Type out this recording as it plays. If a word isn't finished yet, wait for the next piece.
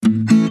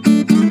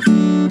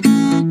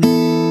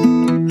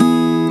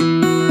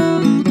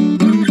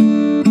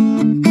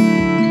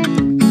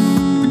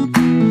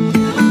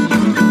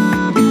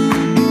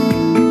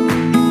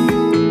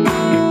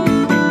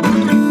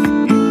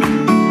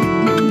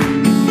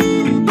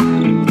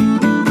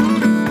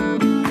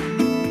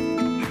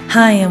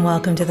Hi, and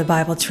welcome to the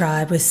Bible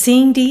Tribe with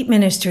Seeing Deep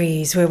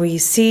Ministries, where we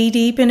see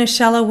deep in a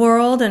shallow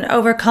world and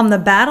overcome the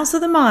battles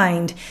of the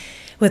mind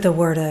with the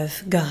Word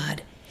of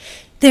God.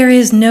 There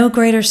is no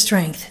greater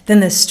strength than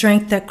the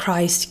strength that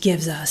Christ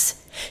gives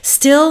us.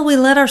 Still, we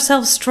let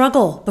ourselves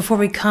struggle before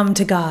we come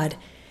to God.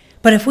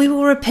 But if we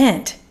will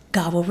repent,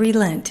 God will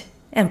relent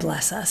and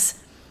bless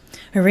us.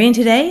 We're reading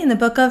today in the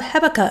book of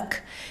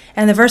Habakkuk,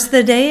 and the verse of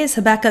the day is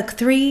Habakkuk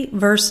 3,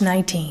 verse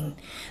 19.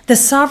 The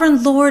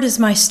sovereign Lord is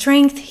my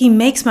strength. He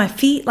makes my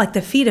feet like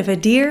the feet of a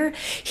deer.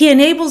 He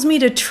enables me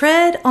to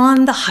tread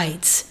on the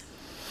heights.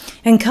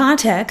 In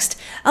context,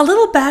 a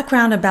little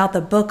background about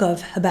the book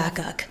of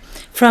Habakkuk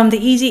from the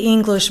Easy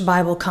English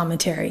Bible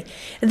Commentary.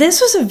 This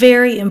was a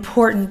very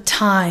important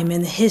time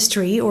in the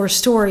history or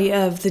story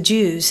of the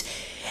Jews.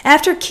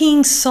 After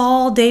Kings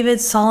Saul, David,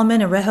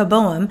 Solomon, and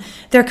Rehoboam,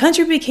 their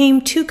country became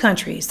two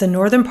countries. The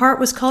northern part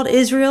was called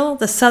Israel.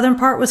 The southern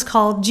part was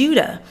called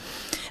Judah.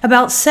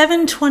 About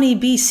 720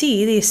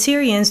 BC, the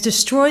Assyrians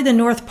destroyed the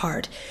north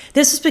part.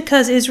 This was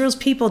because Israel's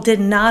people did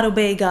not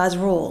obey God's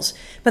rules.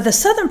 But the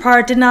southern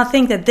part did not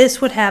think that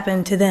this would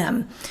happen to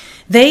them.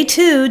 They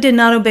too did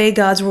not obey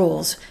God's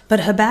rules.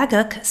 But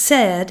Habakkuk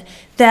said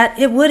that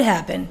it would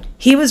happen.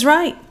 He was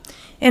right.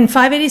 In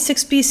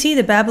 586 BC,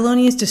 the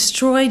Babylonians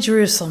destroyed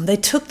Jerusalem. They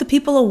took the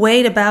people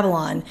away to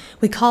Babylon.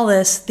 We call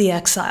this the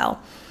exile.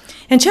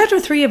 In chapter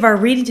 3 of our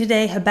reading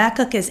today,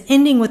 Habakkuk is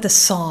ending with a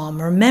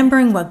psalm,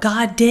 remembering what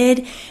God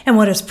did and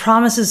what his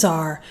promises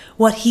are,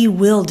 what he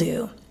will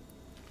do.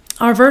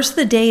 Our verse of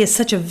the day is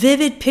such a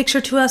vivid picture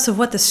to us of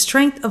what the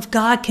strength of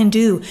God can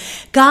do.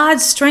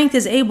 God's strength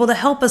is able to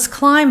help us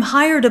climb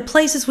higher to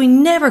places we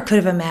never could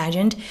have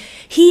imagined.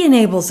 He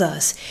enables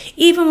us,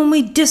 even when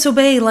we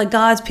disobey like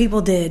God's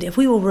people did. If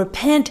we will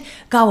repent,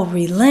 God will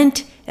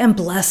relent and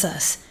bless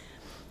us.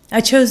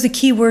 I chose the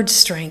key word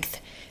strength,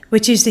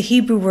 which is the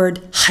Hebrew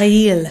word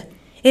hayil.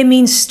 It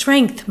means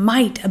strength,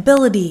 might,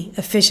 ability,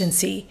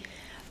 efficiency.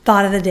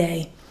 Thought of the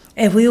day: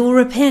 if we will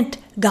repent,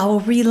 God will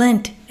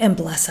relent and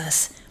bless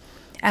us.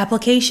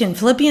 Application: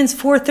 Philippians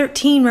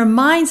 4:13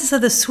 reminds us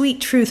of the sweet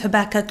truth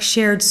Habakkuk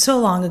shared so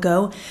long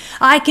ago.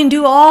 I can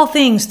do all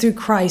things through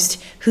Christ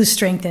who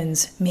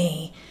strengthens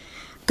me.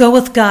 Go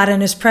with God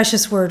and his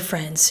precious word,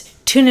 friends.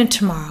 Tune in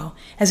tomorrow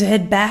as we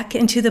head back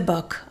into the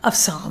book of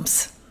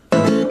Psalms.